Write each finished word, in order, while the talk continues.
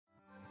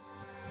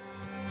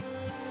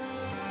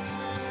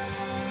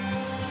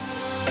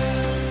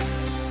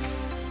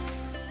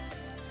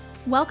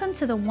Welcome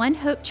to the One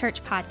Hope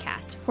Church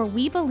podcast, where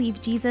we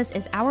believe Jesus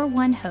is our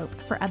one hope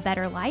for a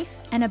better life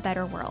and a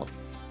better world.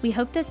 We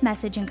hope this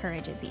message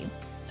encourages you.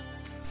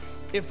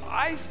 If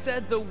I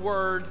said the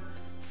word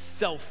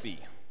selfie,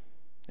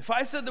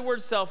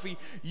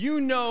 you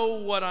know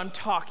what I'm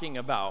talking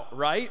about,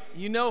 right?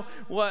 You know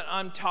what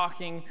I'm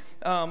talking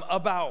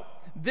about.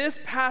 This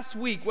past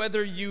week,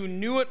 whether you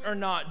knew it or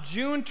not,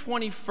 June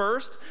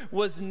 21st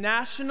was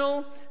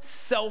National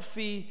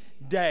Selfie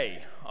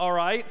Day, all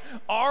right?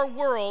 Our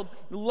world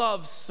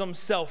loves some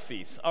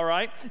selfies, all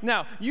right?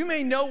 Now, you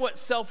may know what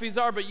selfies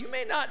are, but you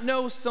may not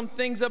know some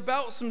things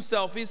about some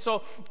selfies,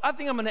 so I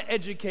think I'm going to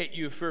educate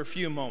you for a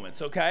few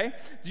moments, okay?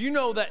 Do you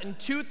know that in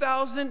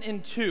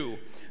 2002,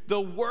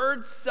 the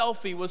word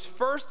selfie was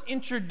first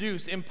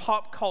introduced in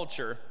pop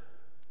culture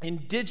in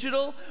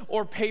digital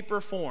or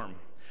paper form?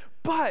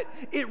 But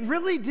it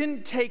really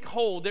didn't take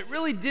hold. It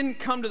really didn't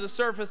come to the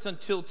surface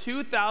until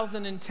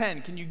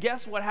 2010. Can you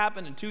guess what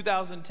happened in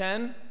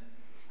 2010?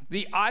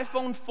 The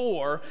iPhone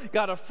 4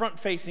 got a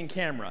front-facing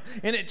camera,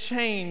 and it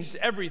changed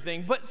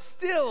everything. But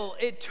still,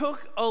 it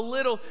took a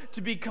little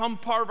to become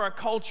part of our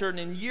culture. And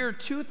in year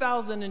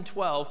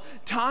 2012,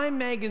 Time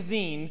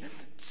magazine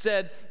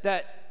said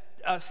that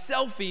a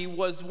selfie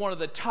was one of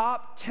the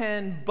top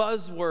 10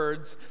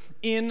 buzzwords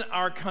in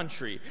our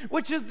country,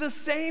 which is the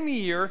same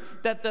year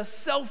that the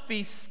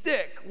selfie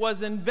stick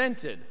was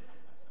invented.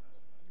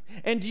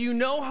 And do you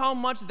know how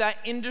much that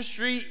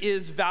industry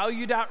is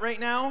valued at right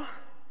now?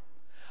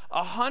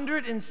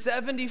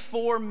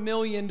 $174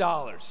 million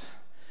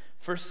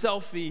for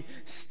selfie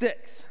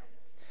sticks.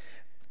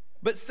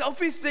 But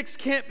selfie sticks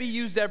can't be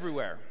used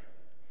everywhere.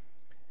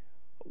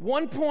 At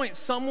one point,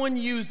 someone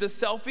used a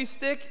selfie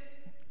stick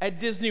at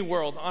Disney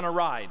World on a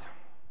ride.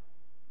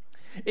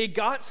 It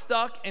got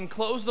stuck and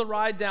closed the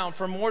ride down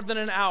for more than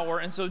an hour,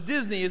 and so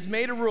Disney has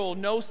made a rule,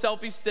 no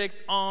selfie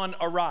sticks on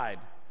a ride.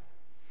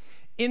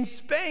 In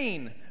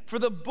Spain, for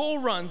the bull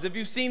runs, if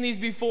you've seen these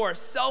before,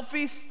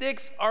 selfie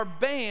sticks are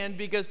banned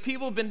because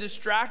people have been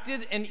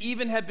distracted and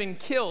even have been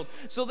killed.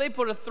 So they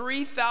put a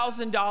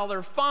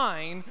 $3,000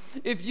 fine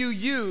if you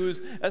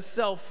use a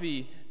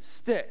selfie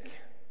stick.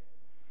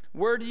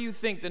 Where do you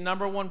think the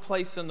number one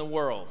place in the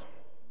world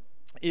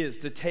is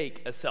to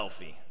take a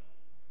selfie?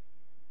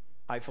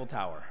 Eiffel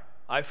Tower.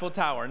 Eiffel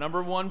Tower,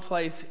 number one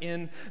place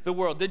in the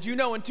world. Did you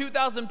know in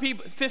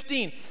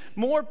 2015,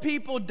 more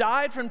people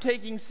died from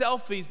taking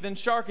selfies than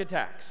shark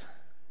attacks?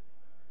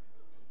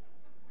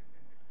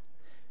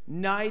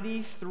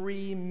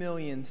 93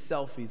 million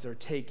selfies are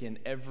taken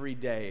every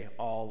day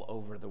all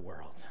over the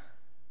world.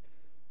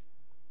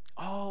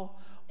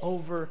 All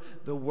over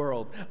the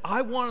world.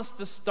 I want us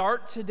to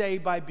start today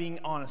by being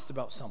honest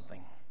about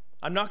something.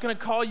 I'm not going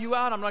to call you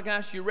out. I'm not going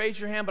to ask you to raise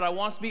your hand, but I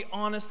want us to be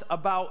honest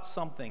about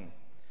something.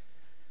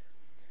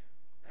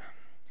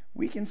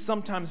 We can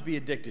sometimes be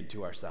addicted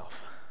to ourselves.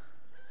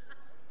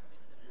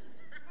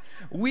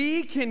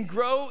 We can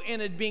grow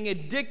in being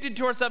addicted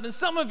to ourselves. And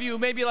some of you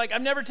may be like,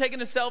 I've never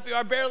taken a selfie, or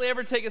I barely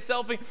ever take a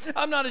selfie.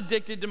 I'm not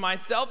addicted to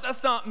myself.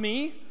 That's not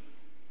me.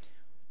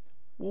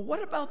 Well,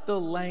 what about the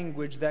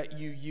language that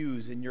you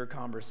use in your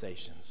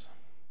conversations?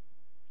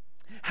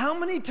 How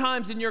many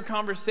times in your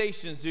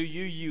conversations do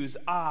you use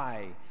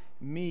I,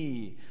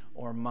 me,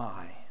 or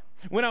my?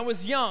 When I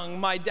was young,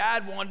 my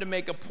dad wanted to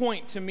make a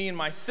point to me and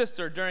my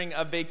sister during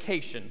a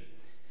vacation.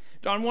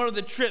 On one of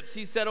the trips,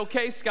 he said,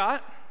 "Okay,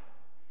 Scott."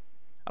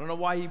 I don't know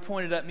why he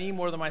pointed at me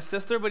more than my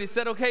sister, but he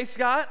said, "Okay,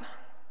 Scott,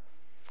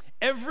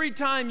 every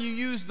time you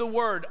use the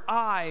word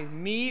I,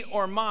 me,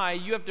 or my,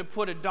 you have to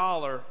put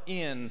 $1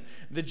 in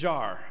the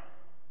jar."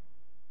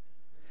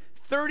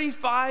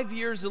 35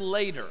 years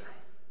later,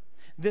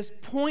 this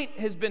point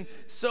has been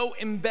so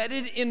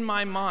embedded in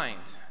my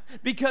mind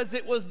because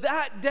it was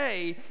that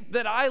day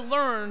that I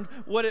learned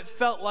what it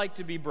felt like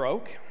to be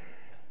broke.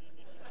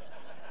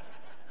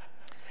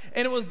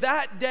 And it was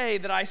that day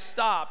that I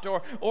stopped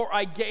or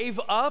I gave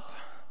up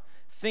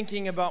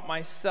thinking about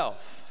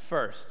myself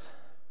first.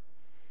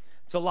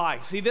 It's a lie.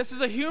 See, this is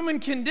a human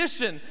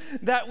condition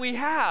that we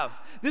have.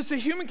 This is a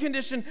human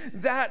condition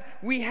that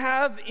we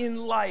have in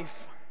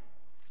life.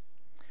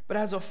 But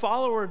as a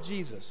follower of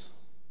Jesus,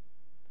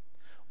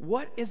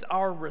 what is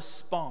our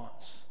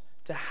response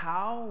to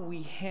how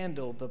we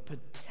handle the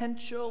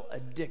potential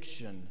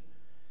addiction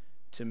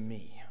to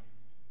me?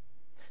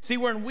 See,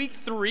 we're in week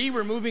 3.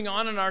 We're moving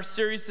on in our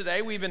series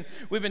today. We've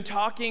been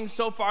talking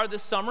so far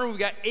this summer. We've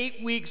got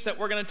 8 weeks that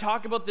we're going to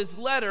talk about this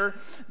letter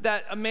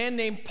that a man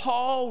named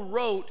Paul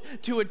wrote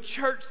to a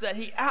church that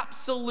he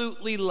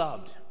absolutely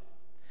loved.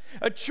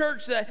 A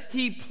church that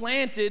he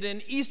planted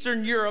in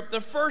Eastern Europe,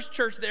 the first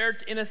church there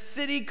in a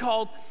city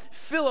called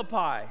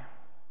Philippi.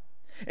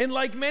 And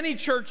like many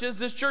churches,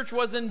 this church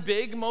wasn't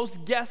big.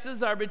 Most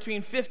guesses are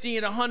between 50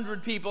 and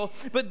 100 people.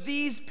 But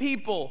these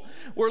people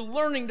were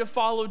learning to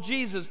follow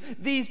Jesus.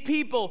 These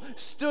people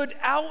stood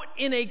out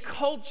in a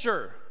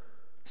culture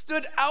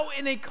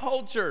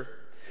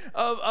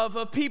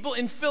of people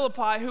in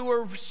Philippi who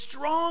were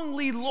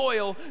strongly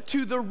loyal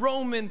to the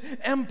Roman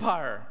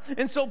Empire.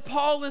 And so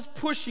Paul is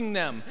pushing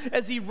them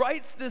as he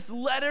writes this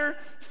letter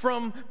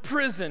from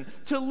prison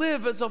to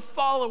live as a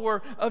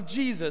follower of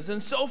Jesus.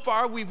 And so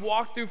far we've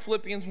walked through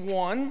Philippians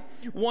 1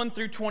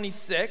 through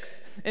 26.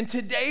 And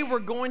today we're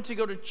going to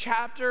go to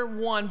chapter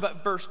 1,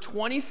 but verse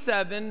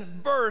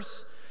 27,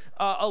 verse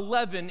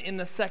 11 in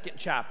the second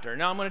chapter.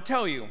 Now I'm going to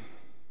tell you,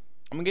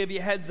 I'm going to give you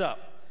a heads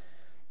up.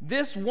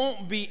 This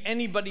won't be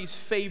anybody's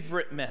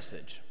favorite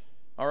message,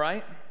 all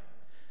right?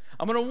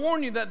 I'm going to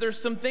warn you that there's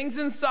some things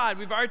inside.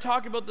 We've already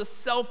talked about the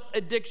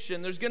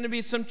self-addiction. There's going to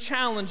be some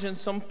challenge and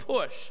some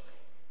push.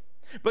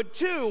 But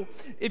two,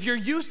 if you're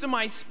used to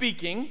my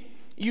speaking,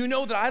 you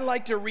know that I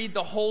like to read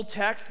the whole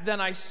text,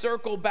 then I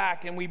circle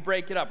back and we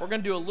break it up. We're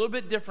going to do a little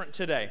bit different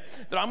today.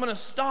 That I'm going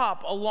to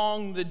stop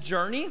along the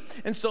journey.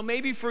 And so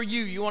maybe for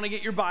you want to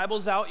get your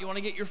Bibles out, you want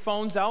to get your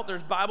phones out.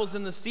 There's Bibles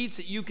in the seats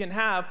that you can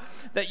have,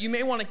 that you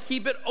may want to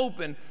keep it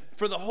open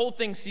for the whole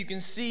thing so you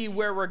can see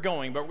where we're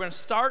going. But we're going to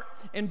start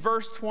in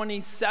verse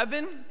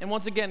 27, and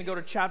once again go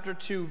to chapter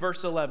 2,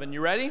 verse 11.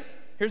 You ready?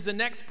 Here's the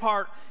next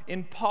part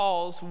in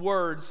Paul's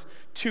words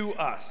to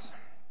us.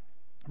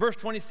 Verse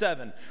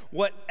 27,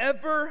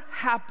 whatever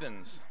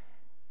happens,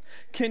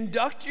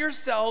 conduct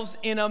yourselves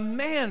in a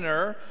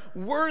manner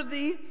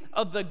worthy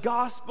of the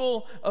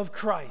gospel of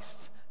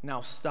Christ.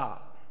 Now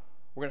stop.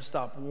 We're going to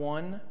stop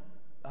one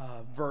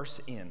verse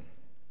in.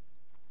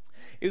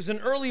 It was an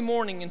early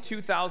morning in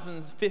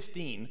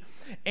 2015.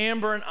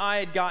 Amber and I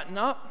had gotten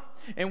up,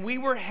 and we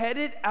were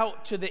headed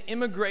out to the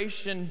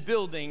immigration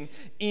building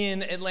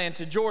in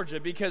Atlanta, Georgia,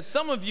 because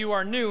some of you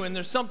are new, and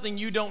there's something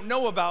you don't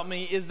know about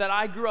me, is that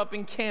I grew up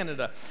in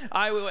Canada.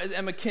 I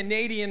am a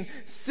Canadian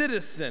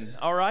citizen,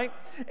 all right?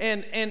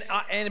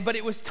 But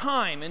it was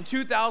time, in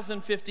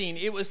 2015,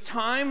 it was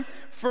time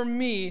for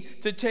me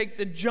to take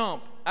the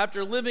jump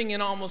after living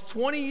in almost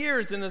 20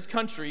 years in this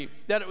country,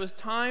 that it was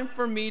time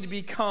for me to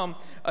become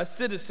a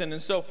citizen. And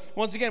so,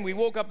 once again, we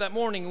woke up that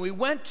morning and we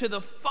went to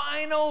the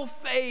final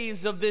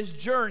phase of this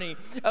journey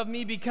of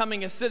me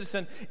becoming a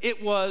citizen.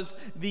 It was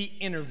the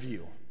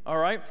interview, all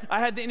right? I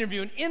had the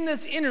interview, and in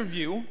this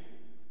interview,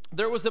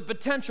 there was a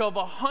potential of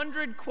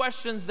 100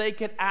 questions they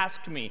could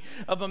ask me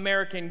of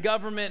American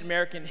government,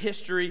 American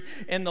history,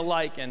 and the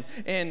like.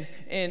 And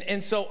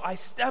so I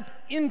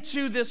stepped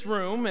into this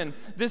room, and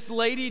this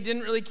lady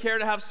didn't really care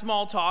to have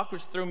small talk,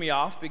 which threw me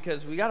off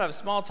because we got to have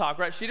small talk,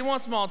 right? She didn't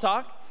want small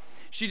talk.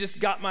 She just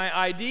got my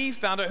ID,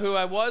 found out who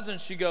I was,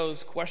 and she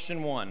goes,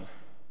 question 1,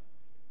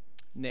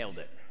 nailed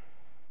it.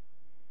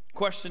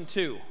 Question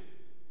 2,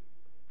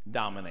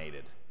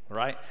 dominated.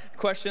 Right?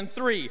 Question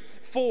 3,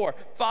 4,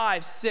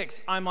 5,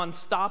 6, I'm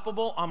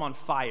unstoppable, I'm on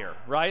fire,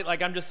 right?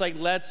 Like I'm just like,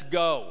 let's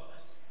go.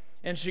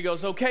 And she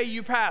goes, okay,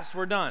 you passed,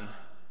 we're done.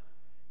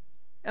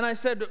 And I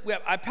said, well,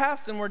 I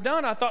passed and we're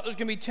done. I thought there's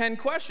going to be 10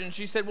 questions.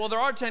 She said, well, there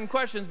are 10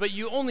 questions, but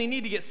you only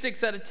need to get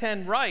 6 out of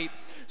 10 right,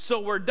 so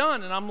we're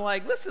done. And I'm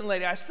like, listen,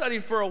 lady, I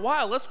studied for a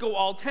while. Let's go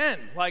all 10.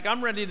 Like,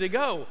 I'm ready to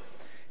go.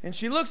 And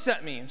she looks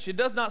at me, and she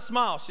does not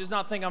smile. She does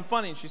not think I'm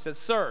funny. And she said,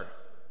 sir,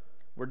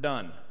 we're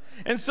done.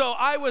 And so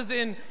I was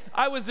in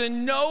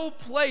no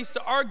place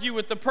to argue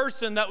with the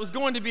person that was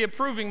going to be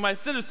approving my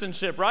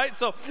citizenship, right?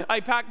 So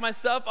I packed my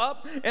stuff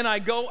up and I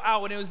go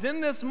out. And it was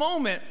in this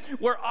moment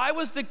where I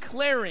was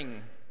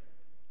declaring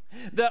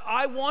that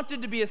I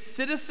wanted to be a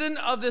citizen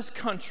of this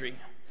country,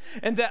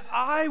 and that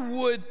I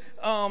would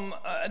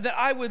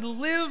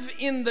live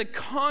in the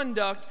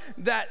conduct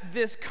that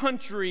this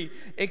country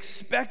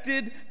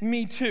expected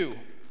me to.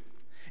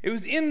 It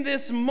was in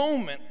this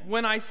moment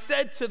when I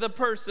said to the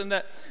person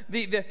that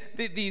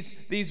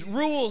these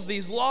rules,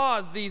 these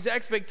laws, these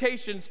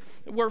expectations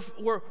were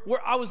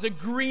I was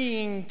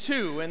agreeing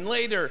to. And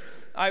later,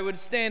 I would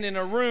stand in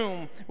a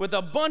room with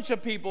a bunch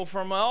of people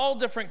from all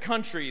different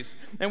countries,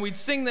 and we'd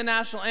sing the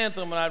national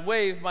anthem, and I'd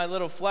wave my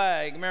little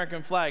flag,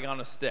 American flag, on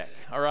a stick,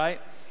 all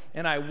right?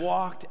 And I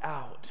walked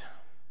out,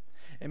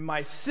 and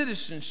my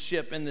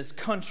citizenship in this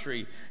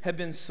country had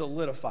been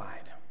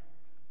solidified.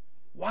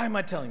 Why am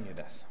I telling you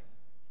this?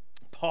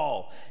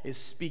 Paul is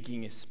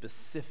speaking a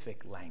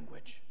specific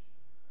language.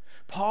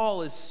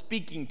 Paul is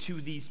speaking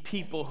to these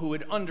people who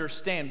would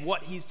understand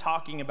what he's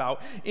talking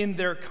about in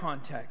their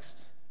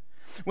context.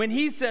 When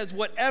he says,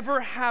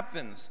 whatever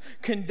happens,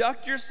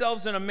 conduct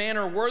yourselves in a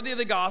manner worthy of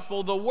the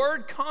gospel, the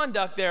word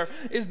conduct there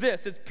is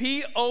this. It's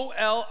P-O-L-I-T-E-U-O-M-A-I.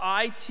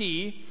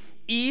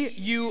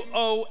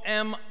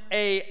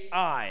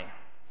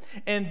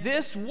 And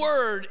this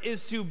word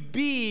is to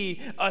be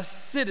a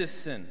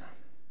citizen.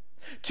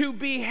 To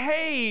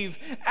behave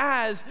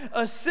as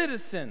a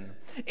citizen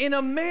in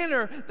a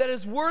manner that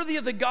is worthy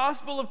of the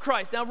gospel of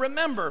Christ. Now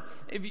remember,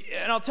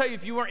 and I'll tell you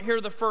if you weren't here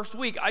the first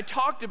week, I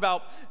talked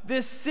about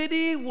this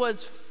city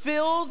was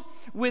filled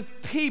with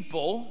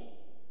people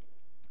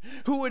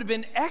who would have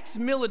been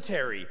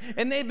ex-military,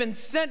 and they'd been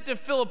sent to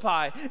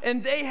Philippi,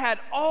 and they had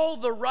all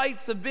the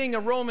rights of being a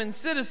Roman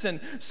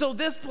citizen. So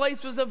this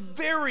place was a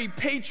very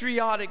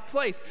patriotic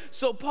place.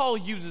 So Paul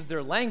uses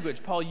their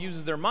language, Paul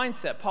uses their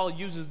mindset, Paul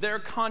uses their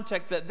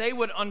context that they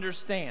would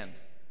understand.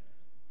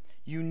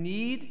 You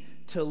need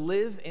to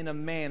live in a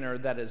manner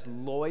that is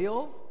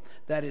loyal,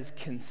 that is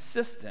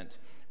consistent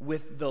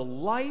with the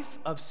life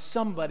of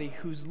somebody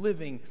who's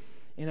living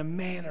in a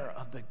manner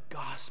of the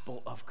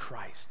gospel of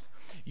Christ.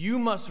 You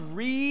must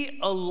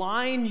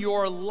realign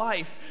your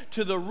life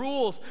to the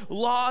rules,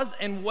 laws,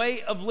 and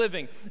way of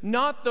living.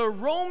 Not the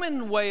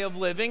Roman way of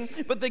living,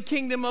 but the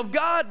kingdom of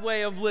God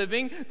way of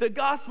living, the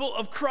gospel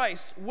of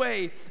Christ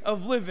way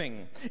of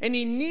living. And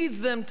he needs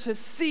them to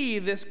see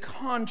this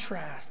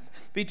contrast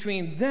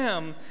between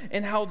them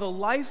and how the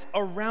life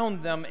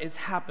around them is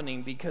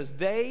happening, because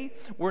they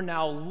were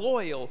now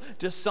loyal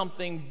to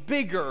something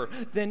bigger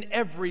than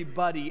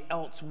everybody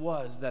else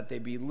was that they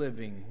be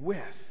living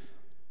with.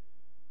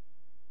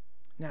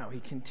 Now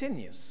he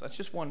continues. That's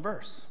just one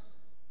verse.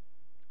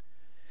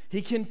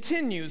 He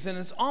continues, and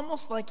it's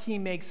almost like he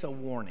makes a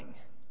warning.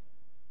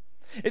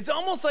 It's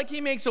almost like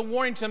he makes a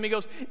warning to them. He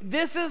goes,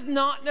 this is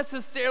not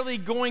necessarily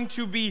going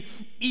to be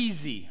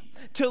easy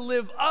to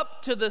live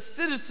up to the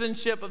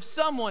citizenship of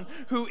someone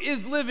who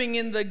is living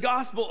in the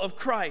gospel of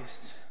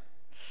Christ.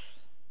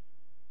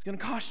 It's going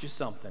to cost you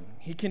something.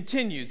 He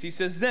continues. He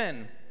says,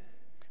 then,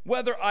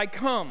 whether I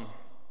come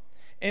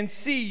and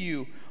see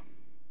you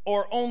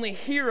or only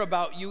hear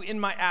about you in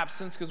my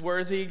absence, because where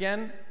is he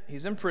again?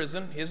 He's in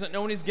prison. He doesn't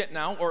know when he's getting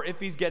out, or if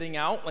he's getting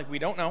out, like we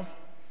don't know.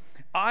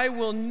 I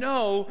will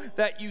know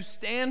that you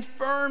stand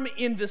firm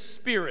in the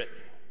Spirit,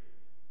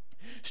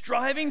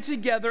 striving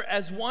together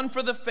as one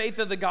for the faith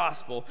of the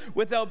gospel,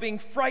 without being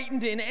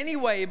frightened in any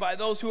way by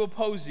those who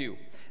oppose you.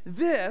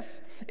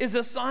 This is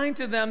a sign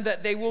to them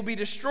that they will be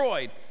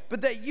destroyed,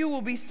 but that you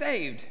will be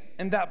saved,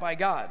 and that by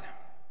God.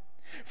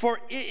 For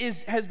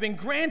has been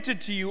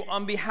granted to you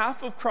on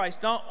behalf of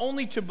Christ not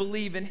only to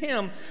believe in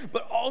him,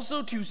 but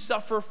also to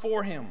suffer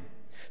for him.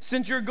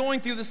 Since you're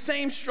going through the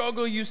same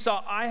struggle you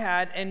saw I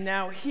had, and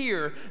now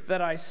hear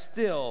that I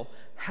still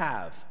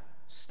have.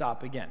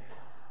 Stop again.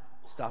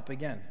 Stop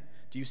again.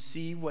 Do you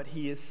see what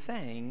he is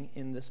saying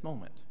in this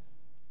moment?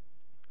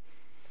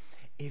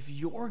 If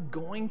you're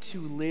going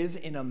to live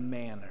in a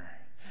manner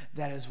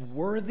that is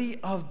worthy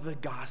of the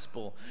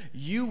gospel,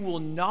 you will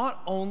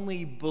not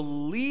only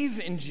believe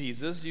in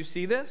Jesus, do you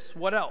see this?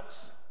 What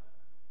else?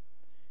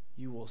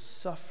 You will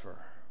suffer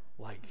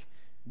like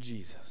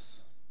Jesus.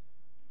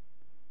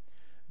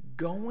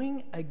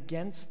 Going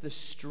against the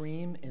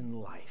stream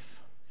in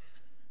life,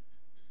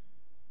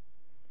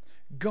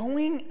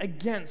 going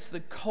against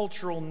the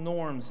cultural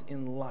norms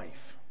in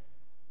life,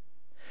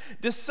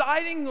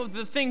 deciding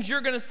the things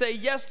you're going to say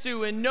yes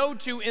to and no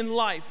to in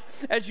life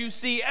as you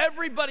see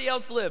everybody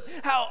else live,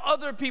 how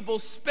other people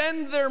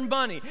spend their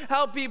money,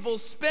 how people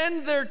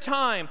spend their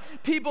time,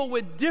 people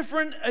with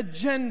different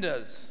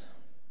agendas.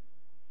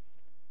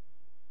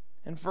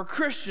 And for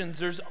Christians,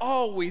 there's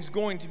always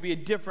going to be a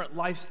different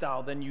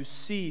lifestyle than you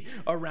see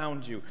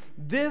around you.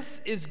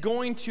 This is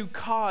going to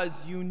cause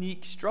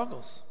unique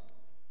struggles.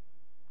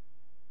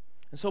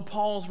 And so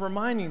Paul's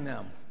reminding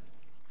them,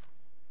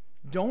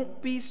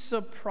 don't be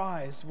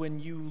surprised when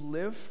you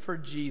live for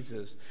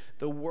Jesus.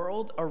 The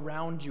world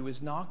around you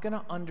is not going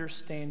to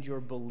understand your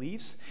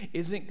beliefs,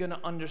 isn't going to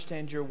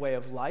understand your way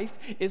of life,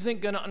 isn't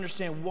going to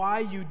understand why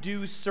you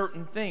do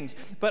certain things.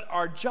 But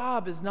our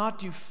job is not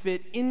to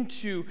fit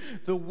into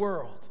the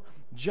world.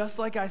 Just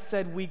like I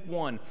said week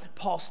 1,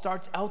 Paul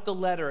starts out the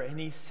letter and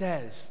he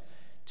says,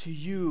 to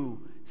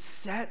you,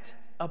 set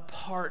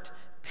apart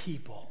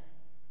people.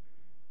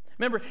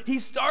 Remember, he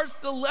starts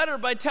the letter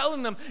by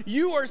telling them,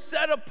 you are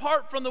set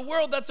apart from the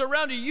world that's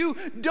around you. You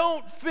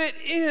don't fit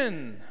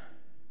in.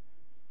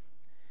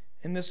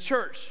 And this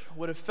church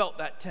would have felt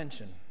that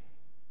tension.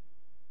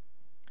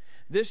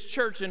 This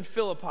church in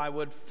Philippi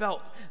would have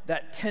felt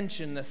that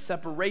tension, the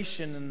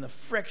separation, and the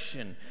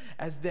friction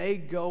as they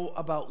go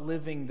about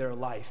living their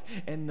life.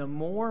 And the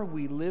more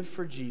we live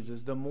for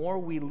Jesus, the more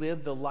we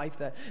live the life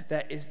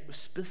that is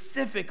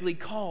specifically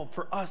called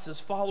for us as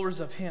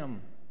followers of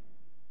him,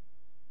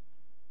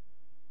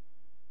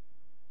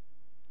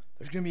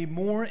 there's going to be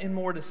more and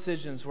more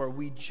decisions where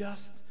we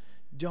just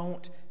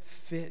don't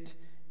fit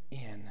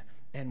in.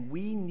 And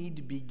we need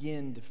to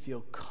begin to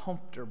feel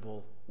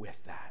comfortable with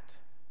that.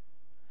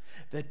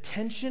 The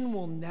tension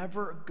will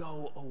never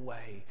go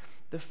away.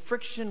 The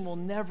friction will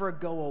never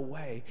go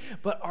away.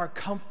 But our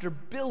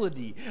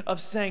comfortability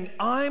of saying,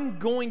 I'm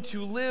going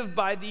to live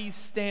by these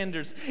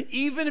standards,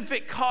 even if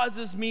it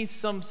causes me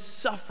some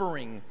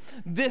suffering,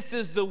 this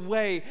is the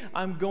way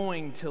I'm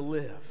going to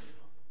live.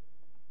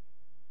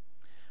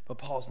 But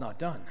Paul's not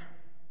done.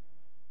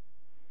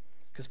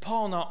 Because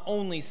Paul not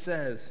only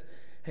says,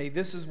 hey,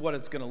 this is what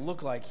it's going to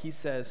look like. He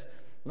says,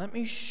 let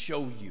me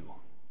show you.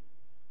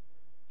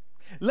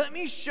 Let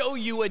me show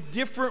you a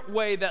different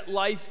way that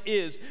life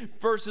is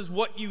versus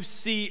what you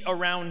see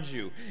around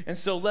you. And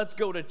so let's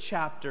go to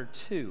chapter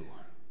 2.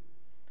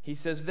 He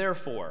says,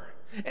 therefore.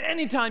 And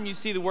anytime you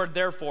see the word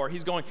therefore,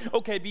 he's going,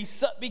 okay,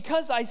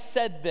 because I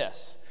said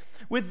this,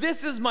 with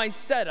this as my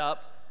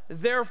setup,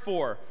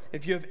 therefore,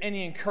 if you have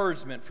any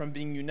encouragement from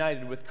being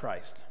united with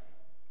Christ,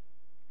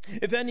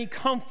 if any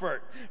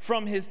comfort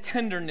from his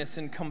tenderness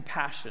and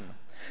compassion,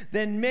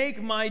 then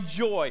make my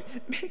joy,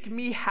 make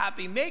me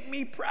happy, make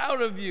me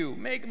proud of you,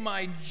 make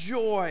my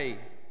joy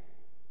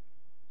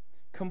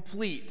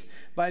complete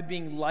by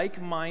being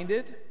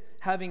like-minded,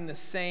 having the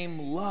same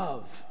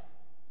love,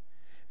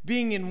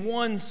 being in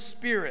one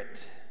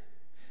spirit,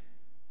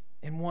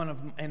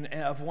 and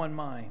of one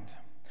mind.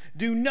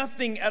 Do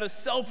nothing out of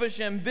selfish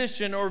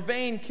ambition or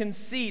vain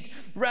conceit.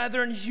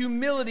 Rather, in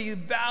humility,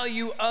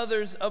 value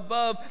others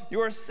above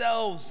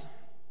yourselves.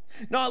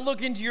 Not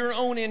looking to your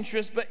own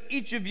interest, but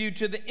each of you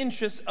to the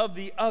interests of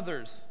the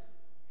others.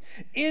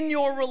 In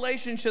your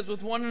relationships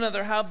with one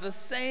another, have the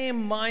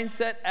same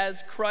mindset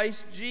as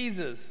Christ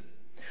Jesus,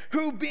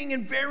 who, being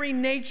in very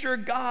nature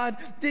God,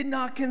 did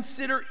not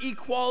consider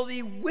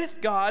equality with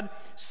God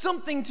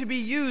something to be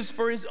used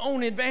for his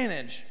own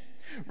advantage.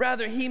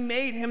 Rather, he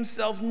made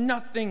himself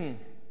nothing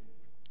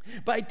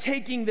by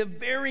taking the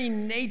very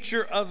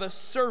nature of a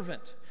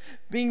servant,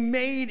 being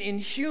made in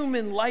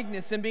human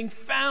likeness and being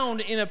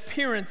found in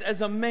appearance as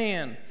a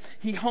man.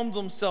 He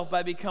humbled himself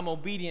by becoming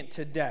obedient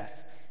to death,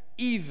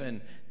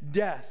 even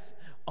death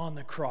on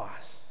the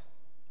cross.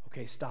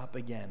 Okay, stop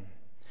again,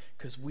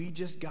 because we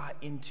just got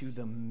into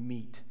the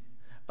meat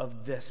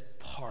of this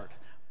part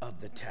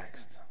of the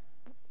text.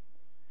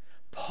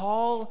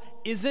 Paul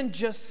isn't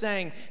just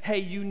saying, hey,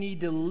 you need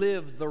to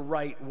live the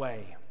right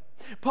way.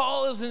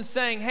 Paul isn't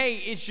saying, hey,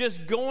 it's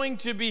just going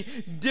to be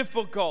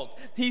difficult.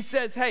 He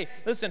says, hey,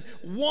 listen,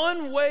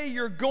 one way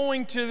you're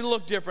going to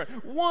look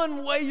different,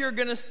 one way you're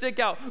going to stick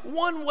out,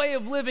 one way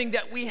of living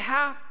that we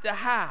have to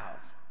have.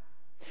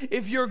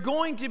 If you're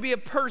going to be a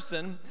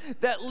person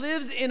that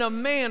lives in a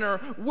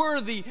manner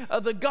worthy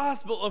of the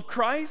gospel of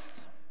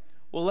Christ,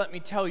 well, let me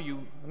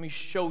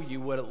show you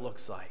what it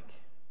looks like.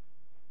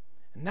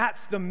 And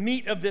that's the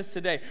meat of this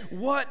today.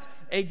 What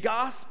a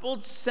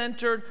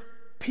gospel-centered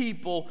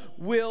people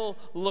will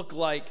look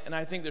like. And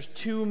I think there's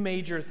two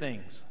major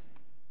things.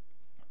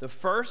 The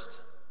first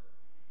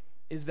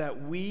is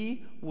that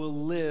we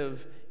will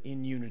live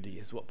in unity,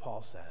 is what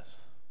Paul says.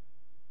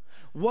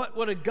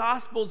 What a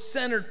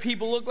gospel-centered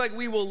people look like?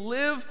 We will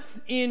live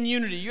in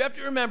unity. You have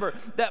to remember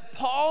that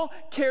Paul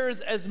cares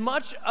as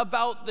much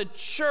about the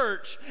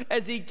church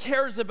as he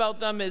cares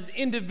about them as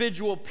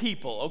individual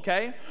people,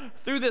 okay?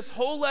 Through this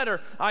whole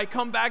letter, I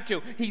come back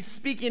to, he's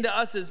speaking to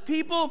us as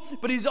people,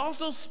 but he's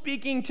also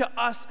speaking to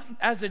us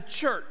as a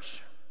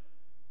church.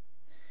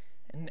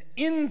 And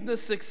in the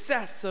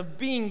success of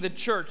being the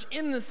church,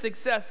 in the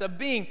success of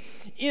being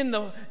in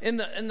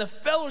the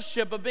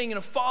fellowship of being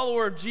a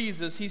follower of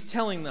Jesus, he's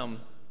telling them,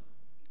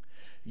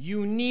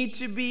 you need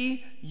to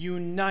be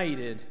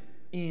united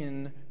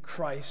in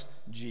Christ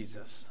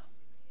Jesus.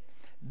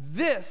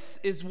 This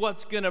is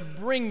what's going to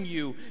bring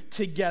you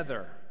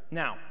together.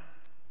 Now,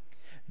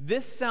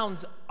 this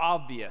sounds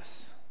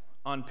obvious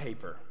on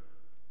paper.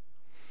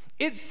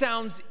 It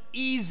sounds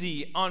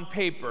easy on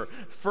paper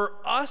for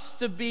us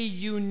to be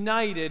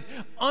united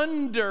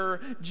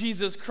under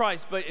Jesus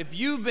Christ. But if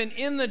you've been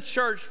in the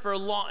church for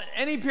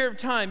any period of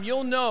time,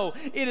 you'll know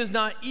it is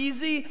not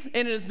easy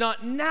and it is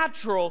not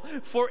natural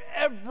for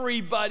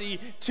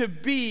everybody to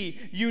be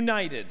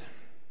united.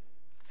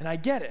 And I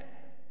get it.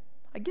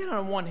 I get it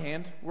on one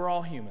hand. We're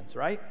all humans,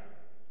 right?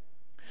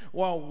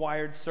 We're all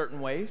wired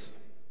certain ways.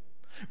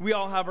 We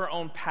all have our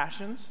own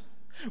passions.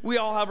 We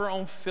all have our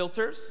own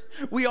filters.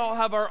 We all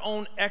have our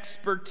own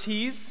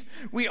expertise.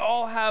 We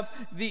all have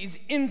these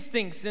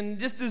instincts and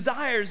just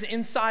desires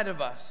inside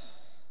of us.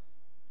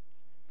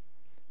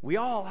 We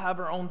all have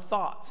our own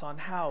thoughts on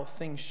how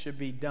things should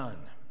be done.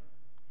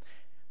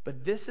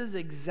 But this is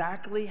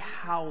exactly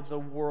how the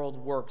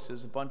world works,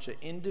 is a bunch of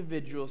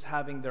individuals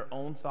having their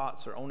own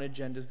thoughts, their own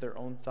agendas, their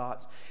own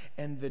thoughts.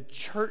 And the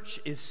church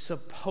is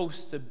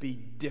supposed to be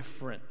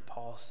different,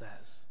 Paul says.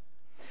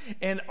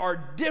 And our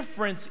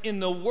difference in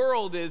the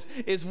world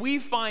is we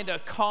find a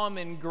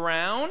common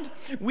ground.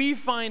 We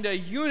find a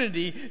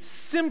unity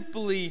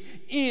simply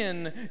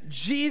in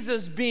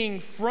Jesus being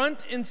front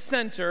and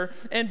center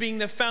and being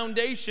the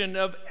foundation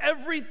of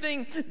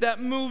everything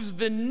that moves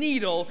the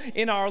needle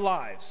in our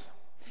lives.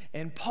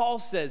 And Paul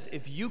says,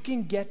 if you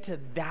can get to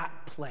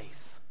that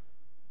place,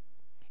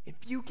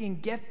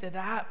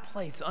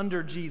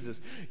 under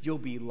Jesus, you'll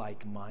be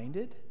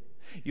like-minded.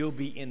 You'll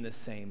be in the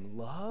same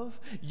love.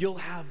 You'll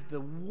have the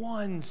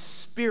one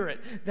spirit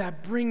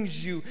that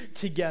brings you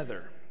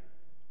together.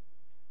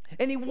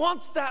 And he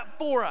wants that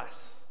for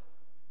us.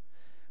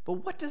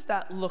 But what does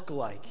that look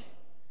like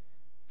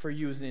for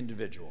you as an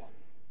individual?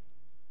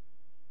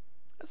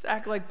 Let's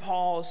act like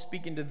Paul is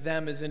speaking to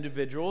them as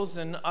individuals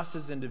and us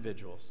as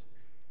individuals.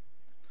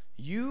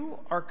 You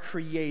are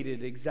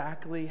created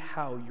exactly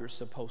how you're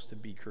supposed to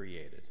be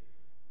created.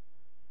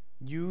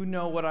 You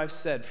know what I've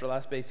said for the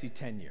last basically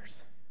 10 years.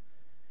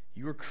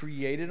 You were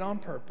created on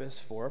purpose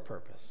for a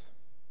purpose.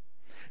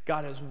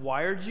 God has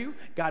wired you.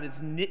 God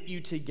has knit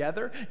you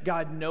together.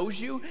 God knows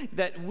you,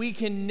 that we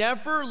can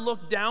never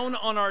look down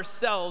on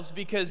ourselves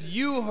because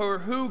you are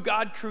who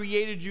God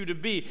created you to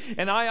be.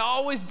 And I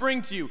always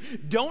bring to you,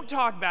 don't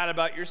talk bad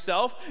about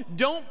yourself.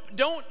 Don't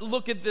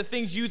look at the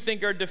things you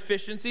think are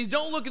deficiencies.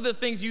 Don't look at the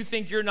things you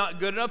think you're not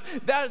good enough.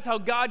 That is how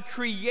God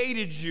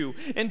created you.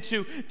 And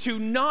to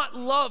not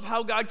love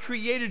how God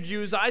created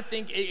you is, I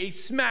think, a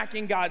smack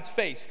in God's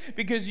face,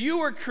 because you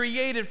were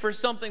created for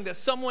something that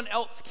someone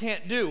else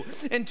can't do.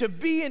 And to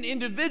be an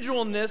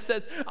individual in this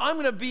says, I'm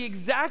going to be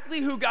exactly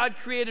who God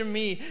created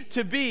me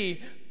to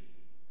be,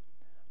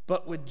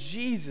 but with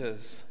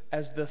Jesus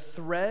as the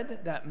thread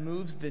that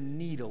moves the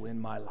needle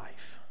in my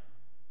life.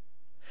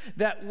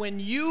 That when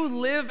you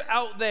live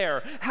out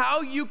there,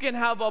 how you can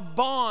have a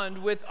bond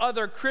with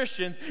other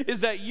Christians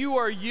is that you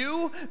are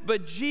you,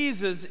 but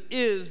Jesus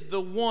is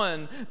the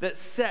one that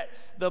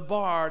sets the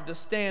bar, the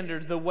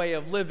standards, the way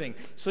of living.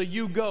 So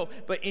you go,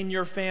 but in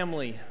your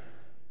family,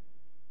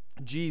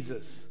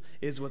 Jesus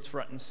is what's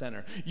front and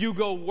center. You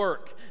go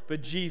work,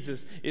 but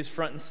Jesus is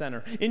front and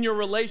center. In your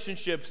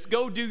relationships,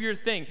 go do your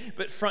thing,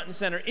 but front and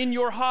center. In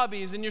your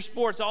hobbies, in your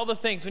sports, all the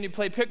things. When you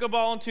play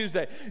pickleball on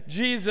Tuesday,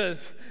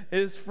 Jesus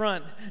is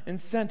front and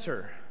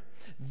center.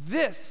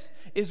 This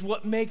is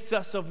what makes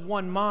us of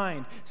one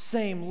mind,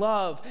 same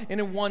love, and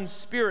in one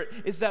spirit,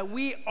 is that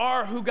we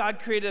are who God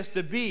created us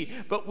to be,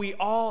 but we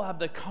all have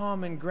the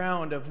common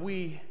ground of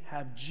we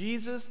have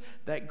Jesus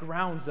that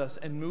grounds us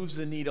and moves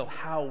the needle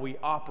how we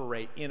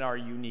operate in our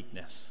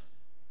uniqueness.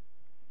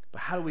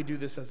 But how do we do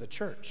this as a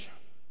church?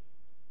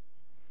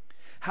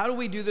 How do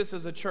we do this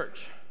as a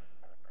church?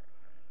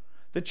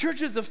 The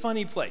church is a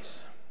funny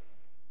place.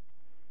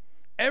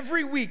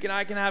 Every week, and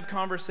I can have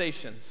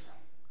conversations.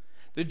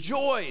 The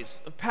joys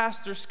of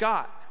Pastor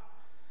Scott.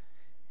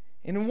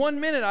 And in 1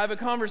 minute, I have a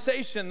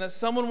conversation that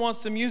someone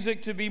wants the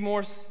music to be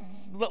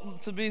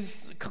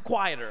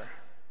quieter.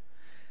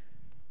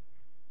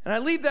 And I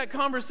leave that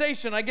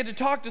conversation, I get to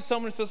talk to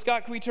someone who says,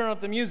 Scott, can we turn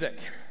up the music?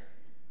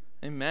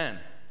 Amen.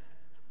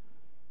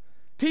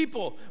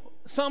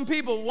 Some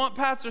people want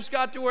Pastor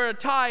Scott to wear a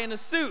tie and a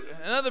suit,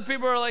 and other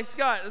people are like,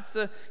 Scott,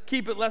 let's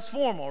keep it less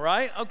formal,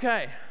 right?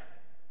 Okay.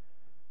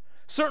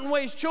 Certain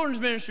ways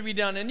children's ministry should be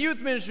done, and youth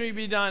ministry should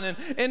be done,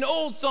 and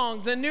old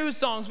songs and new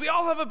songs. We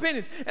all have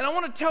opinions. And I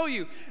want to tell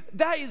you,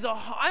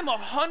 I'm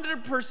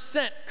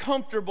 100%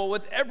 comfortable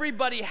with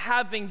everybody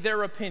having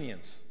their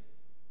opinions.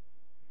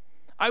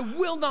 I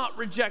will not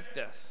reject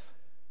this.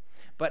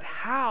 But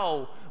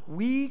how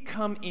we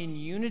come in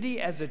unity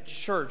as a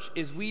church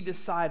is we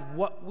decide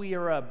what we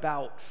are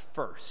about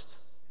first.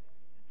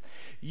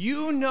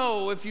 You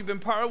know, if you've been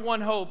part of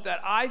One Hope, that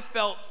I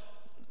felt,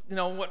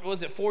 what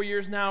was it, 4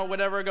 years now or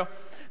whatever ago,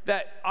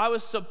 that I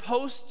was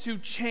supposed to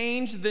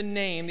change the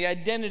name, the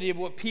identity of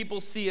what people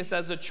see us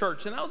as a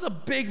church. And that was a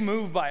big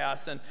move by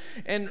us.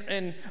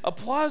 And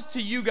applause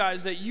to you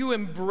guys that you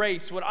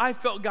embraced what I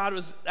felt God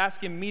was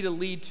asking me to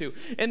lead to.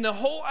 And the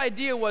whole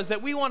idea was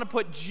that we want to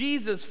put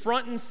Jesus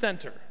front and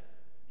center,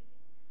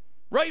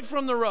 right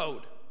from the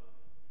road.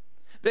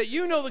 That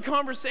the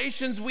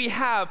conversations we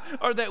have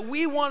are that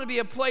we want to be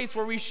a place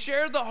where we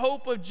share the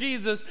hope of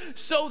Jesus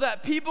so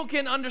that people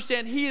can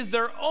understand He is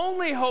their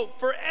only hope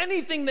for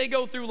anything they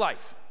go through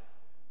life.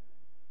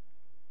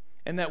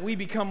 And that we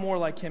become more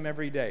like Him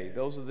every day.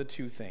 Those are the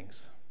two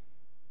things.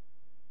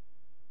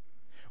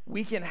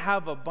 We can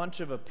have a bunch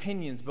of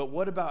opinions, but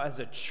what about as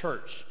a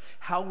church?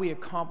 How we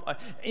accomplish,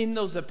 in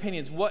those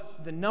opinions,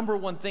 what the number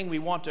one thing we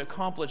want to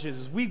accomplish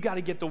is we've got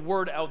to get the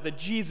word out that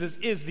Jesus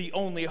is the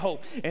only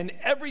hope. And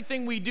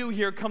everything we do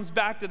here comes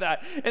back to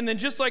that. And then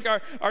just like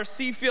our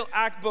See-Feel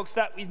Act books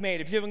that we've made,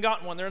 if you haven't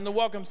gotten one, they're in the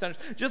Welcome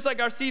Centers. Just like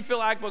our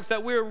See-Feel Act books,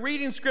 that we're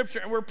reading Scripture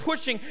and we're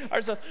pushing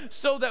ourselves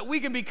so that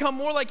we can become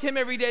more like Him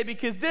every day,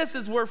 because this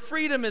is where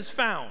freedom is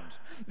found.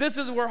 This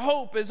is where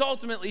hope is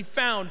ultimately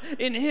found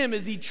in Him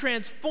as He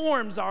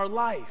transforms our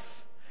life.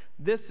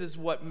 This is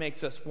what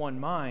makes us one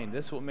mind.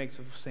 This is what makes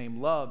us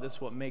same love. This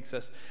is what makes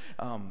us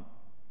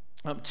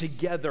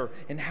together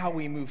in how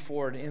we move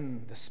forward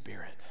in the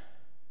Spirit.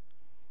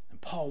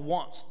 And Paul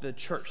wants the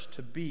church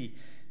to be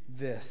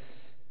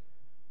this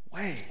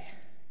way.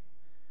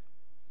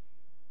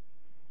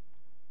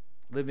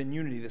 Live in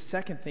unity. The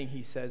second thing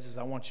he says is,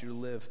 I want you to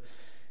live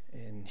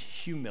in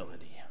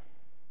humility.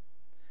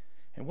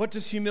 And what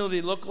does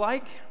humility look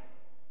like?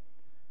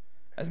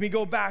 As we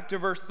go back to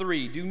verse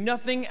 3, do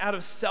nothing out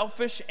of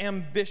selfish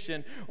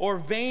ambition or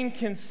vain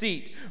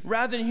conceit.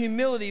 Rather, in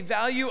humility,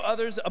 value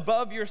others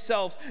above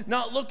yourselves,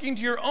 not looking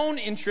to your own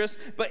interests,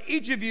 but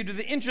each of you to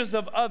the interests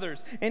of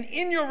others. And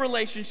in your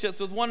relationships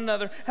with one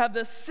another, have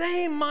the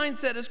same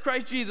mindset as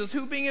Christ Jesus,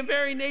 who being in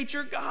very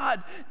nature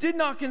God, did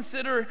not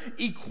consider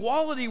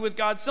equality with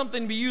God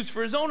something to be used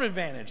for his own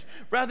advantage.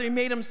 Rather, he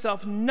made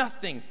himself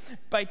nothing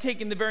by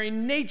taking the very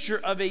nature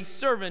of a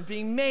servant,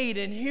 being made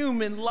in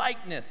human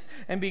likeness,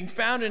 and being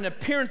found in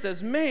appearance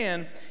as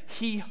man,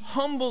 he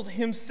humbled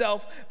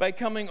himself by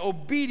becoming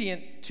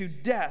obedient to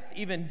death,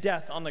 even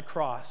death on the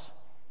cross.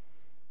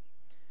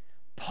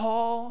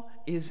 Paul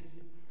is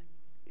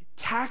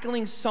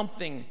tackling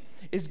something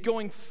is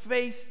going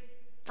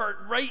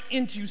right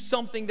into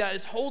something that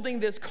is holding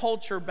this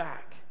culture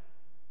back.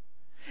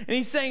 And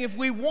he's saying if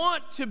we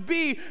want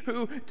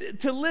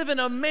to live in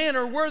a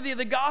manner worthy of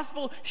the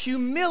gospel,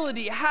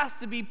 humility has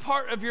to be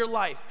part of your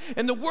life.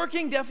 And the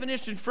working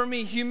definition for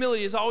me,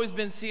 humility, has always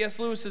been C.S.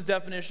 Lewis's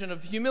definition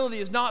of humility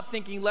is not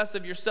thinking less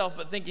of yourself,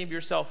 but thinking of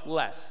yourself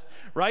less,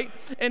 right?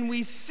 And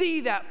we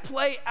see that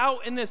play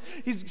out in this.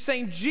 He's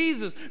saying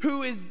Jesus,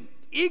 who is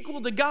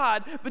equal to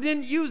God, but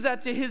didn't use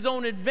that to his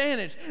own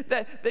advantage.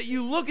 That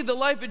you look at the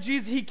life of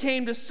Jesus, he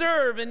came to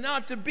serve and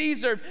not to be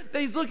served. That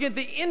he's looking at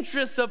the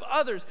interests of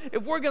others.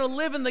 If we're going to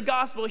live in the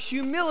gospel,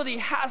 humility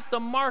has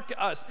to mark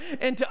us.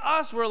 And to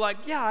us, we're like,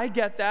 yeah, I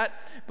get that.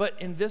 But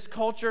in this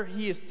culture,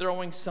 he is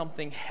throwing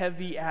something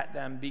heavy at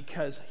them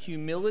because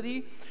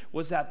humility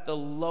was at the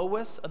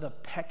lowest of the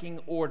pecking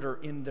order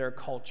in their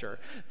culture.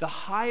 The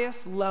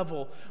highest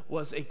level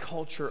was a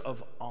culture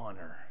of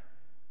honor.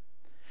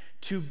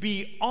 To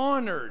be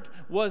honored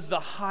was the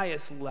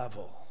highest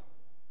level.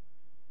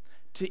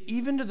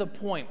 Even to the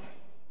point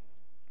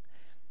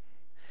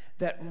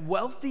that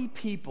wealthy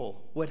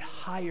people would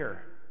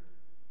hire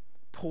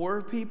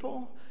poor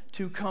people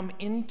to come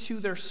into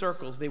their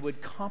circles. They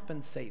would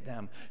compensate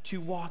them to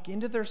walk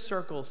into their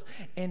circles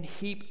and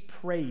heap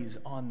praise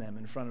on them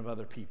in front of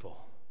other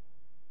people.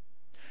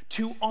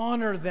 To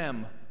honor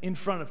them in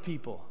front of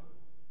people.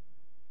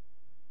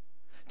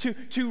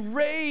 To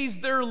raise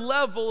their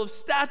level of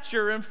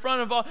stature in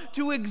front of all,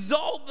 to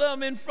exalt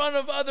them in front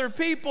of other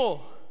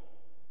people.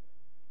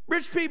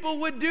 Rich people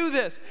would do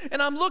this.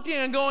 And I'm looking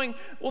and going,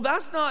 well,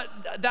 that's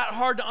not that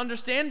hard to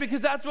understand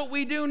because that's what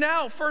we do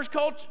now. First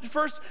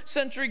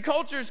century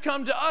cultures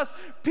come to us.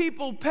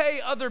 People pay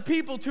other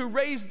people to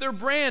raise their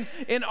brand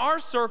in our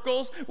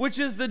circles, which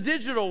is the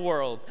digital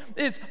world.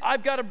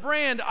 I've got a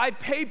brand. I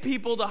pay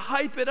people to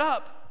hype it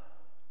up.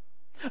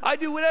 I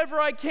do whatever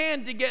I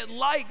can to get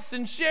likes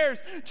and shares,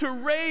 to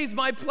raise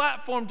my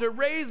platform, to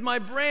raise my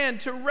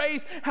brand, to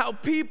raise how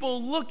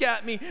people look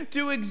at me,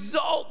 to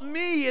exalt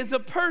me as a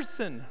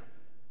person.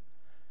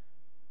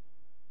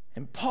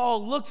 And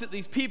Paul looks at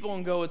these people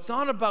and goes, it's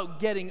not about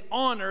getting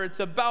honor,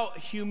 it's about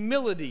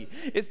humility.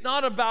 It's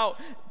not about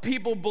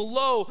people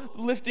below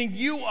lifting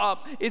you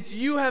up, it's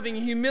you having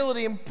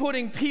humility and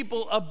putting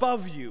people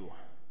above you.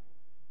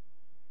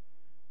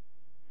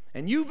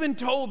 And you've been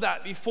told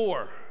that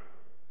before.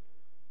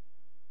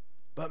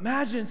 But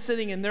imagine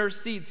sitting in their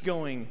seats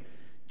going,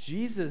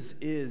 Jesus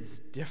is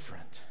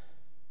different.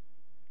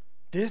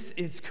 This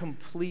is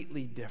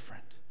completely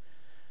different.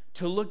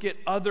 To look at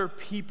other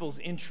people's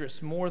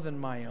interests more than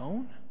my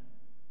own?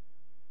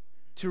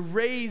 To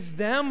raise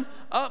them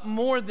up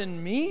more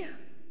than me?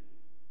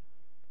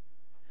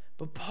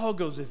 But Paul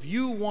goes, if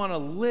you want to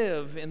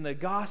live in the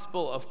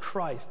gospel of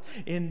Christ,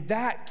 in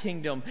that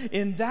kingdom,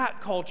 in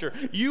that culture,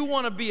 you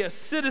want to be a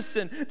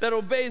citizen that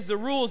obeys the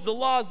rules, the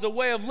laws, the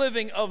way of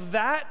living of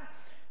that,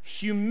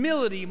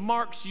 humility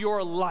marks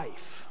your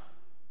life.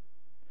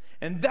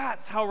 And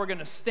that's how we're going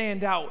to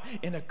stand out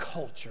in a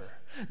culture.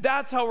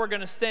 That's how we're going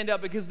to stand out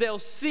because they'll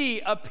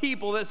see a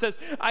people that says,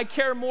 I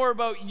care more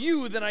about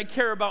you than I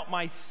care about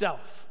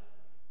myself.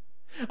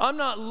 I'm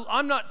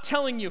not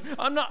telling you,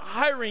 I'm not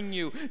hiring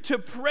you to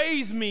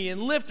praise me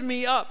and lift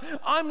me up.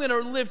 I'm going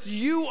to lift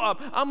you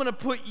up. I'm going to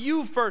put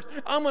you first.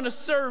 I'm going to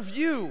serve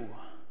you.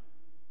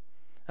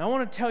 And I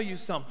want to tell you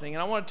something,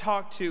 and I want to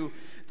talk to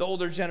the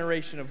older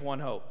generation of One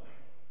Hope.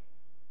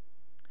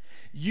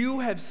 You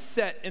have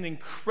set an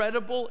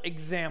incredible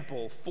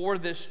example for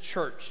this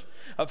church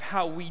of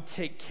how we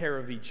take care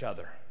of each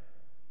other.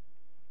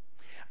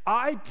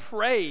 I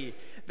pray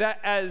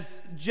that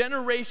as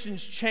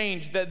generations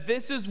change, that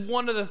this is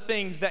one of the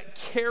things that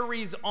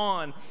carries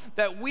on,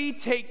 that we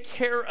take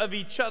care of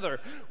each other.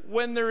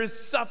 When there is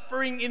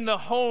suffering in the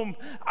home,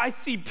 I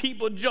see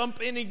people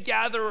jump in and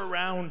gather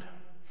around.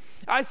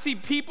 I see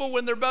people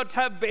when they're about to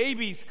have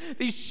babies.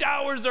 These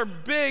showers are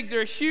big,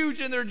 they're huge,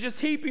 and they're just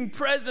heaping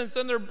presents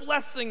and they're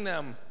blessing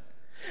them.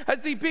 I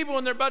see people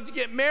when they're about to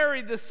get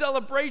married, the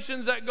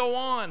celebrations that go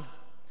on.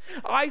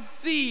 I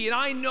see and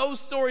I know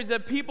stories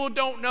that people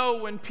don't know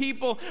when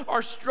people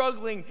are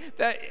struggling,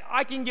 that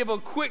I can give a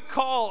quick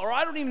call, or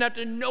I don't even have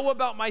to know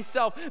about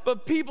myself,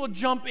 but people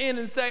jump in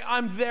and say,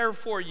 I'm there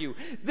for you.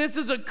 This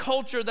is a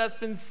culture that's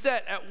been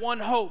set at One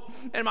Hope,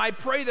 and I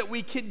pray that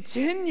we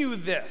continue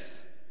this.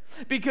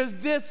 Because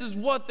this is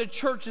what the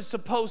church is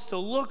supposed to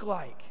look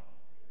like.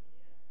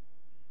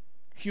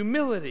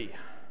 Humility.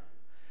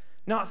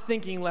 Not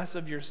thinking less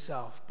of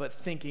yourself, but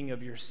thinking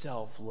of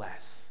yourself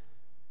less.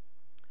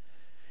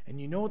 And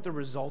you know what the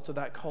result of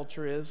that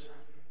culture is?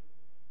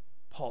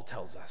 Paul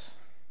tells us.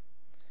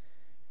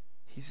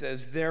 He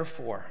says,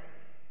 therefore,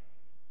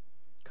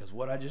 because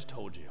what I just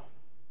told you,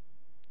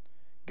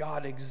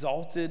 God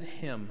exalted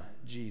him,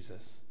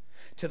 Jesus,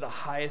 to the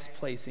highest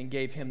place and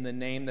gave him the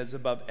name that is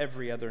above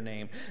every other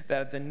name,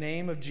 that at the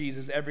name of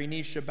Jesus every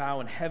knee should bow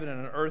in heaven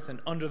and on earth and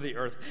under the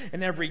earth,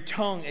 and every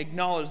tongue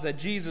acknowledge that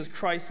Jesus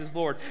Christ is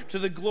Lord, to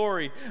the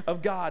glory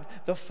of God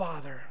the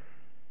Father.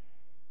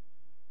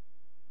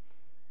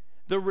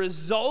 The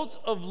result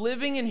of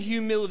living in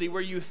humility,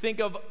 where you think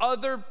of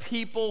other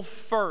people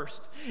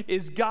first,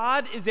 is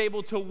God is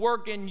able to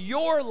work in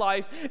your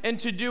life and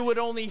to do what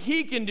only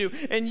He can do.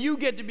 And you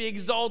get to be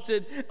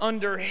exalted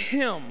under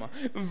Him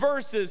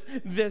versus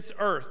this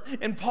earth.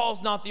 And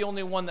Paul's not the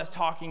only one that's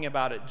talking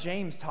about it.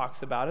 James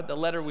talks about it. The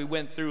letter we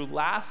went through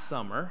last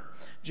summer,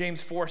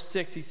 James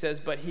 4:6, he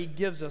says, but He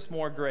gives us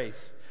more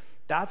grace.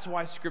 That's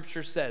why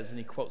Scripture says, and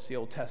he quotes the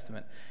Old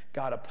Testament,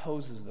 God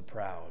opposes the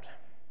proud,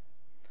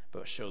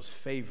 but shows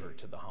favor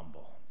to the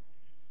humble.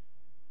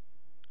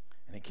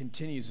 And it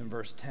continues in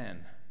verse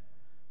 10.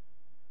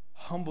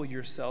 Humble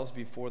yourselves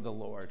before the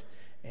Lord,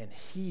 and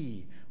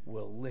He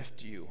will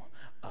lift you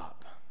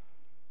up.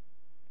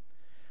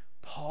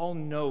 Paul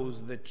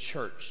knows the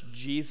church,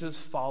 Jesus'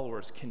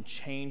 followers, can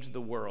change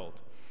the world,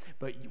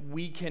 but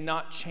we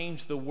cannot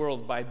change the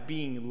world by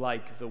being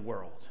like the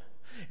world,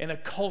 in a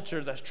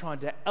culture that's trying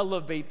to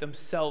elevate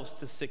themselves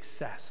to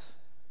success.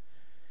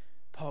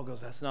 Paul goes,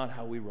 that's not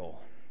how we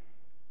roll.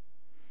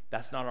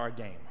 That's not our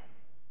game.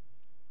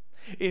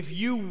 If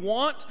you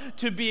want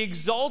to be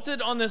exalted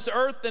on this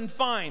earth, then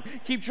fine.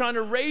 Keep trying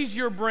to raise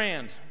your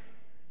brand.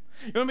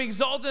 You want to be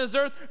exalted on this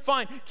earth?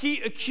 Fine.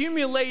 Keep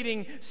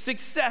accumulating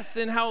success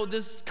in how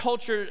this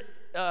culture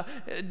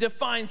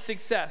defines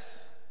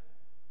success.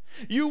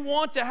 You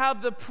want to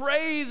have the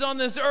praise on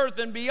this earth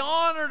and be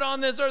honored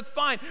on this earth?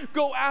 Fine.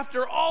 Go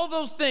after all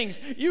those things.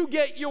 You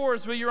get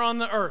yours while you're on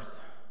the earth.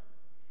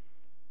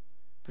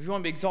 But if you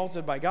want to be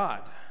exalted by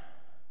God,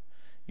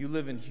 you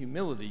live in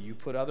humility. You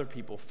put other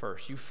people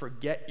first. You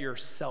forget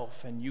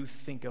yourself and you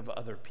think of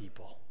other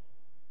people.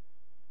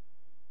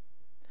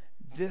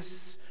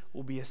 This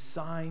will be a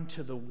sign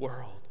to the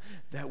world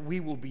that we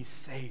will be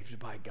saved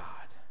by God.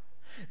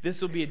 This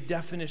will be a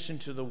definition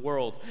to the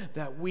world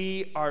that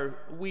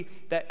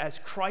that as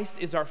Christ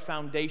is our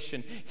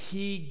foundation,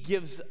 He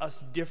gives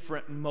us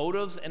different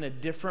motives and a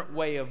different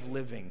way of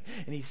living.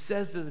 And He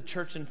says to the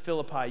church in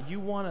Philippi, you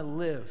want to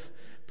live,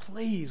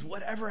 please,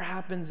 whatever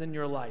happens in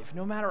your life,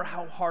 no matter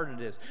how hard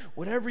it is,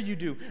 whatever you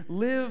do,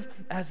 live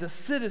as a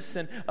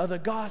citizen of the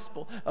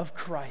gospel of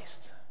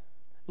Christ.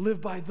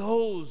 Live by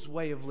those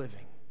way of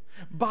living.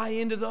 Buy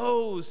into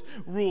those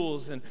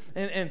rules and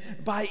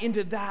buy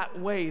into that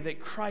way that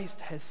Christ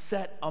has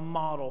set a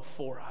model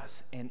for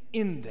us. And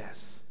in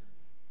this,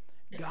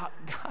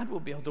 God will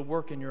be able to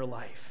work in your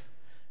life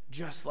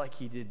just like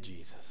He did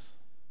Jesus.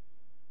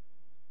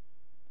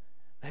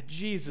 That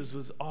Jesus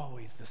was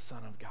always the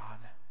Son of God.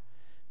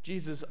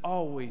 Jesus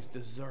always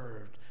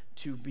deserved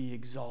to be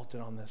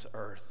exalted on this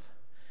earth.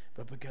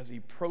 But because He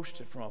approached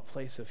it from a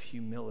place of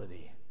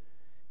humility,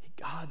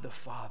 God the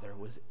Father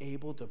was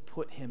able to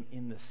put Him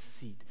in the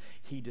seat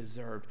He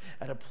deserved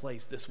at a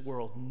place this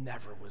world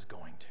never was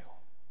going to.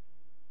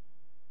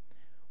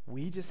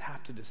 We just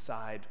have to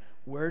decide,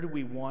 where do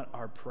we want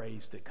our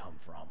praise to come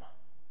from?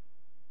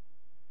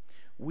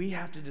 We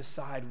have to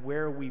decide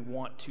where we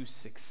want to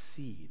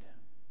succeed.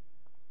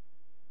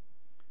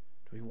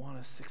 Do we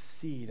want to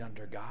succeed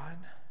under God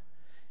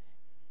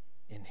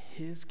in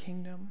His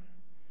kingdom,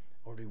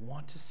 or do we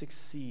want to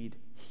succeed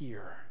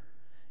here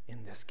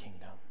in this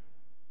kingdom?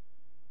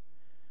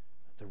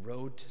 The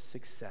road to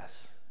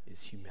success is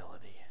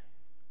humility.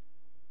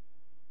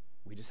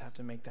 We just have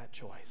to make that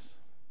choice.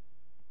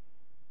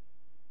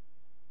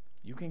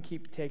 You can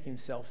keep taking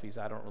selfies.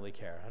 I don't really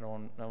care. I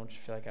don't want you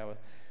to feel like I would.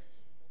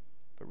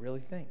 But really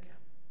think,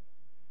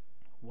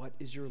 what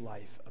is your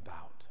life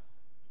about?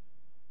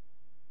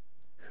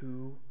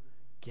 Who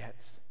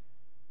gets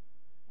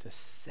to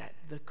set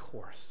the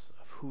course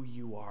of who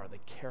you are, the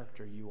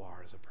character you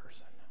are as a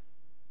person?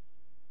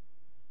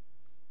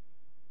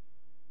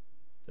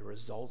 The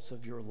results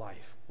of your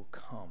life will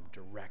come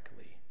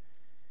directly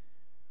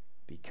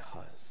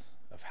because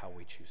of how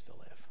we choose to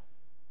live.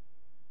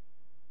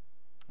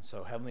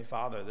 So, Heavenly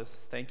Father,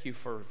 thank you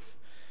for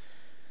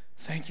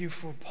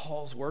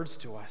Paul's words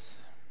to us.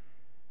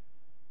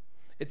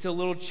 It's a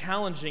little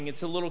challenging,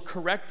 it's a little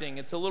correcting,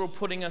 it's a little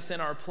putting us in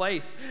our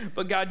place.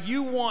 But God,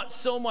 you want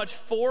so much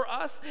for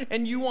us,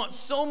 and you want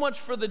so much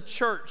for the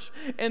church.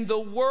 And the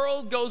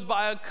world goes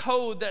by a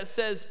code that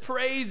says,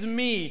 praise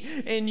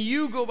me, and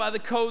you go by the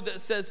code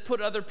that says,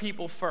 put other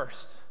people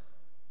first.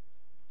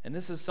 And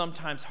this is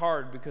sometimes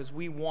hard because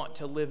we want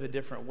to live a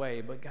different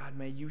way. But God,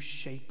 may you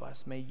shape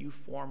us, may you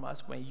form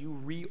us, may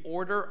you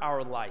reorder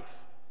our life,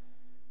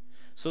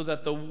 so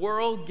that the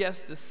world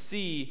gets to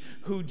see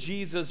who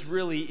Jesus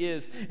really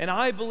is. And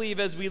I believe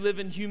as we live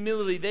in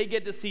humility, they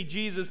get to see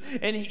Jesus,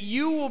 and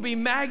you will be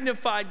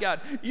magnified,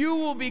 God. You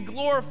will be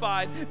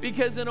glorified,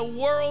 because in a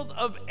world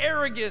of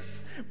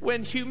arrogance,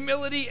 when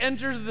humility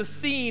enters the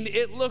scene,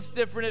 it looks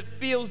different, it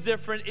feels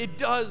different, it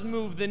does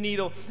move the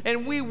needle.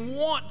 And we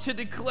want to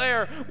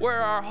declare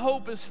where our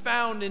hope is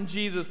found in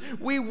Jesus.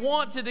 We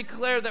want to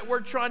declare that we're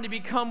trying to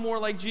become more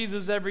like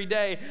Jesus every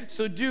day.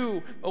 So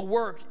do a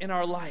work in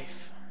our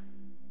life.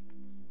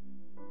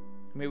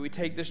 May we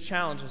take this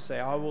challenge and say,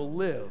 I will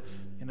live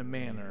in a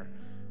manner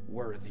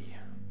worthy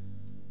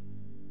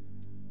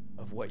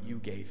of what you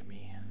gave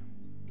me,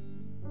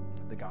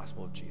 the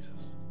gospel of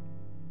Jesus.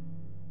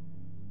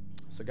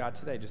 So God,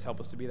 today, just help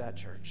us to be that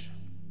church.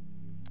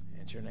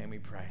 In your name we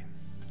pray.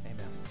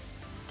 Amen.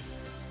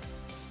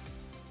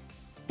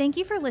 Thank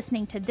you for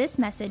listening to this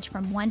message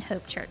from One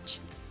Hope Church.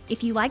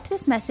 If you liked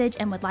this message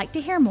and would like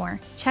to hear more,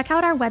 check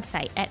out our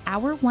website at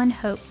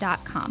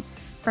ouronehope.com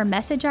for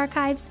message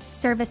archives,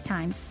 service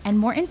times, and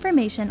more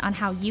information on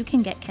how you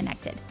can get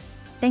connected.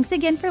 Thanks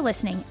again for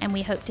listening, and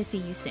we hope to see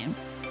you soon.